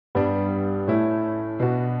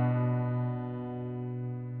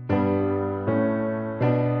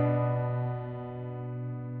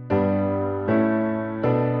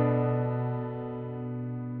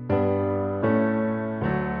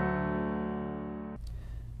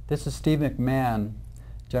This is Steve McMahon,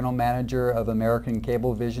 General Manager of American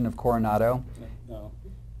CableVision of Coronado. No,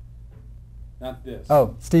 not this.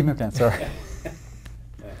 Oh, Steve McMahon, sorry.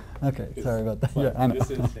 Yeah. Okay, sorry about that. Yeah, I know.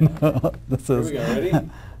 This is him. This Here is we go, ready?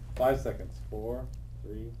 5 seconds. 4,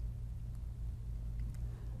 3.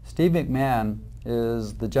 Steve McMahon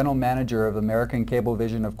is the General Manager of American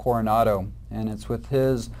CableVision of Coronado, and it's with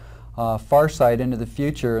his farsight into the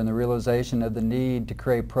future and the realization of the need to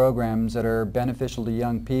create programs that are beneficial to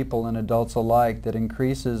young people and adults alike, that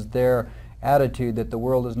increases their attitude that the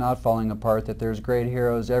world is not falling apart, that there's great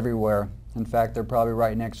heroes everywhere. In fact, they're probably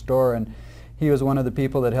right next door, and he was one of the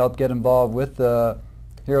people that helped get involved with the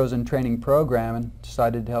Heroes in Training program and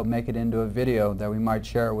decided to help make it into a video that we might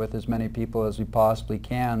share it with as many people as we possibly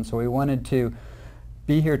can. So we wanted to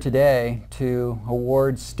be here today to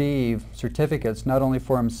award Steve certificates, not only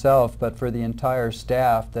for himself but for the entire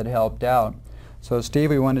staff that helped out. So Steve,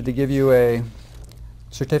 we wanted to give you a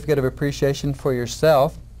certificate of appreciation for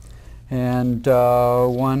yourself, and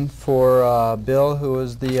one for Bill, who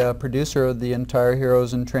was the producer of the entire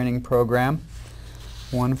Heroes in Training program,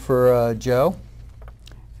 one for Joe,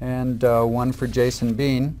 and one for Jason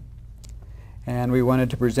Bean. And we wanted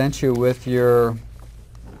to present you with your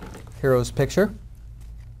hero's picture,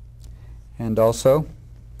 and also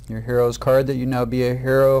your hero's card, that you now be a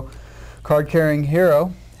hero, card-carrying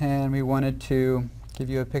hero. And we wanted to give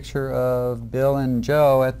you a picture of Bill and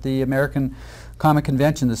Joe at the American Comic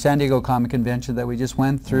Convention, the San Diego Comic Convention that we just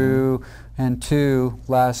went through and to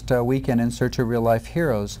last weekend, in search of real-life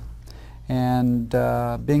heroes. And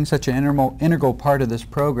being such an integral part of this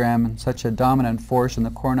program and such a dominant force in the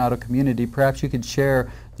Coronado community, perhaps you could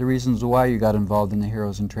share the reasons why you got involved in the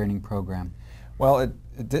Heroes in Training program. Well, it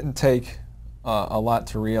didn't take a lot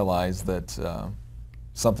to realize that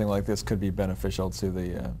something like this could be beneficial to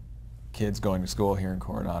the kids going to school here in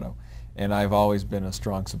Coronado. And I've always been a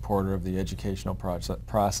strong supporter of the educational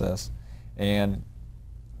process, and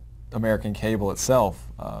American Cable itself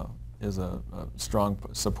is a strong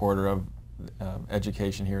supporter of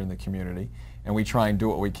education here in the community, and we try and do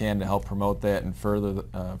what we can to help promote that and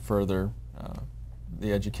further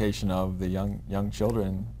the education of the young children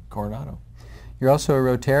in Coronado. You're also a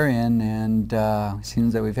Rotarian, and it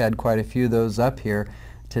seems that we've had quite a few of those up here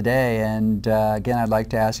today. And again, I'd like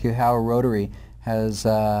to ask you how Rotary has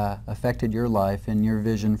affected your life and your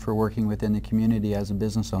vision for working within the community as a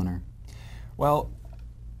business owner. Well,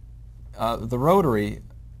 the Rotary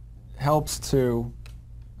helps to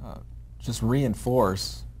just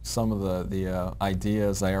reinforce some of the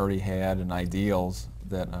ideas I already had and ideals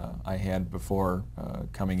that I had before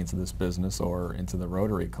coming into this business or into the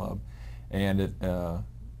Rotary Club. And it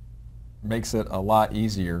makes it a lot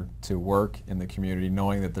easier to work in the community,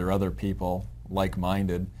 knowing that there are other people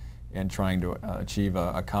like-minded and trying to achieve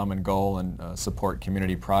a common goal and support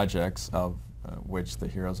community projects, of which the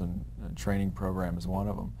Heroes in Training program is one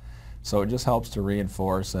of them. So it just helps to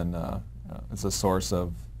reinforce, and it's a source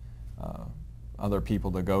of other people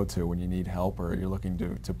to go to when you need help or you're looking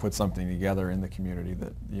to put something together in the community,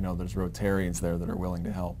 that, you know, there's Rotarians there that are willing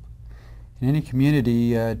to help. In any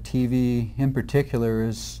community, TV in particular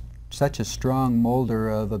is such a strong molder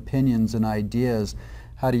of opinions and ideas.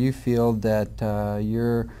 How do you feel that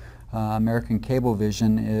your American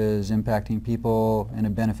CableVision is impacting people in a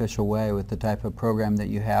beneficial way with the type of program that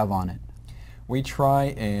you have on it? We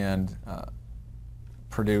try and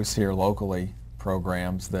produce here locally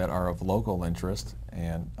programs that are of local interest,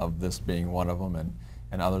 and of this being one of them,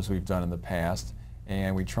 and others we've done in the past.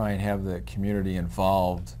 And we try and have the community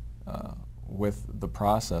involved with the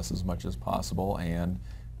process as much as possible, and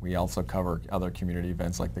we also cover other community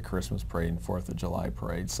events like the Christmas parade and 4th of July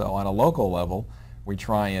parade. So on a local level, we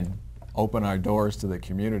try and open our doors to the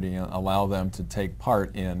community and allow them to take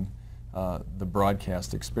part in the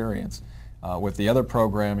broadcast experience. With the other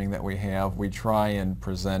programming that we have, we try and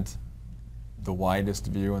present the widest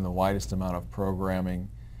view and the widest amount of programming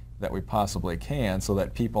that we possibly can, so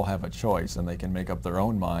that people have a choice and they can make up their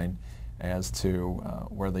own mind as to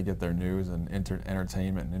where they get their news and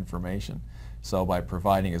entertainment and information. So by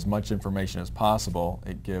providing as much information as possible,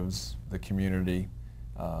 it gives the community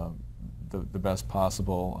the best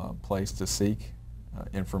possible place to seek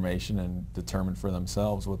information and determine for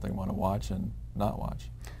themselves what they want to watch and not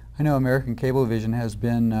watch. I know American CableVision has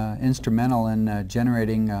been instrumental in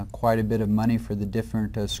generating quite a bit of money for the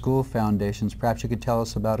different school foundations. Perhaps you could tell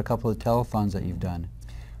us about a couple of telethons that you've done.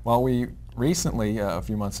 Well, we recently, a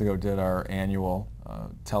few months ago, did our annual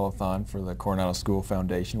telethon for the Coronado School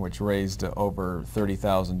Foundation, which raised over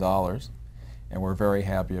 $30,000, and we're very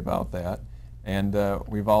happy about that. And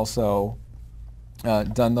we've also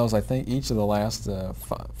done those, I think, each of the last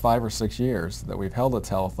 5 or 6 years that we've held a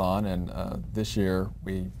telethon, and this year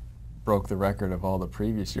we broke the record of all the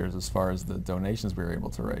previous years as far as the donations we were able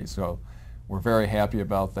to raise. So we're very happy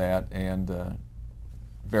about that, and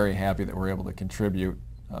very happy that we're able to contribute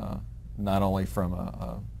not only from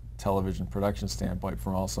a television production standpoint,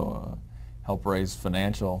 from also help raise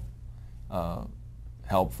financial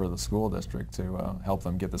help for the school district to help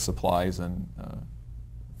them get the supplies and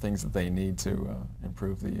things that they need to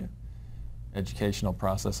improve the educational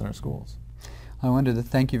process in our schools. I wanted to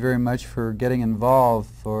thank you very much for getting involved,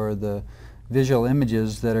 for the visual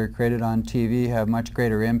images that are created on TV have much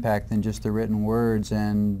greater impact than just the written words,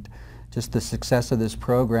 and just the success of this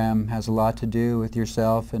program has a lot to do with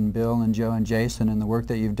yourself and Bill and Joe and Jason and the work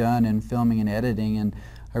that you've done in filming and editing, and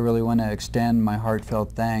I really want to extend my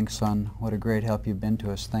heartfelt thanks on what a great help you've been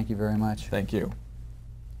to us. Thank you very much. Thank you.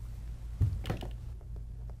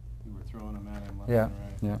 You were throwing them at him left Yeah, and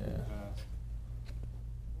right. yeah. Pretty fast.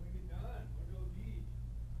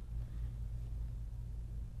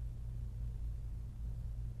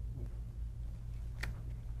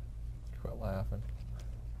 Quit laughing.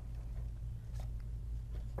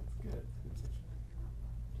 Good. Good picture.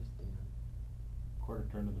 Quarter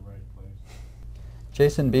turn to the right, please.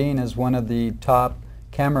 Jason Bean is one of the top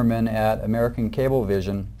cameramen at American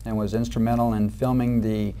CableVision and was instrumental in filming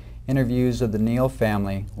the interviews of the Neal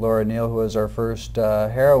family. Laura Neal, who was our first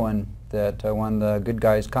heroine that won the Good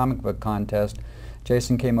Guys comic book contest.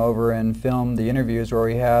 Jason came over and filmed the interviews where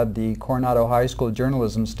we had the Coronado High School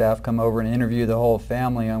journalism staff come over and interview the whole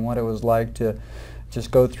family on what it was like to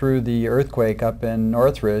just go through the earthquake up in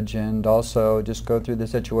Northridge, and also just go through the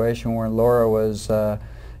situation where Laura was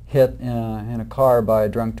hit in a car by a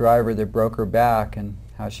drunk driver that broke her back, and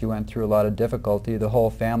how she went through a lot of difficulty. The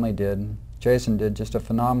whole family did. Jason did just a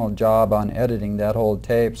phenomenal job on editing that whole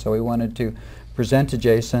tape, so we wanted to present to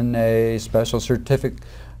Jason a special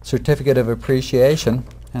certificate of appreciation,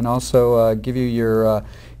 and also give you your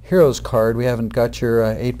Heroes card. We haven't got your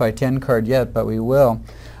 8x10 card yet, but we will.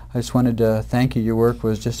 I just wanted to thank you. Your work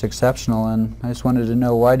was just exceptional, and I just wanted to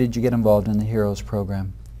know, why did you get involved in the Heroes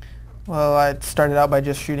program? Well, I started out by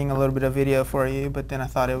just shooting a little bit of video for you, but then I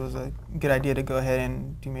thought it was a good idea to go ahead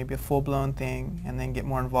and do maybe a full-blown thing and then get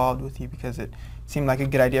more involved with you, because it seemed like a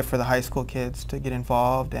good idea for the high school kids to get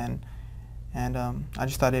involved, and I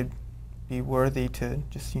just thought it'd be worthy to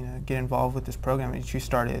just, you know, get involved with this program that you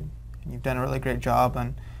started. And you've done a really great job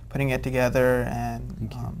on putting it together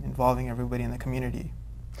and involving everybody in the community.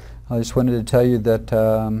 I just wanted to tell you that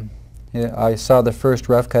yeah, I saw the first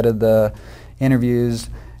rough cut of the interviews,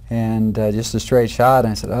 and just a straight shot,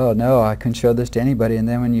 and I said, oh no, I couldn't show this to anybody. And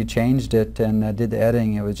then when you changed it and did the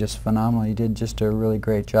editing, it was just phenomenal. You did just a really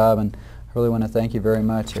great job, and I really want to thank you very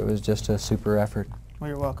much. It was just a super effort. Well,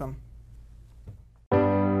 you're welcome.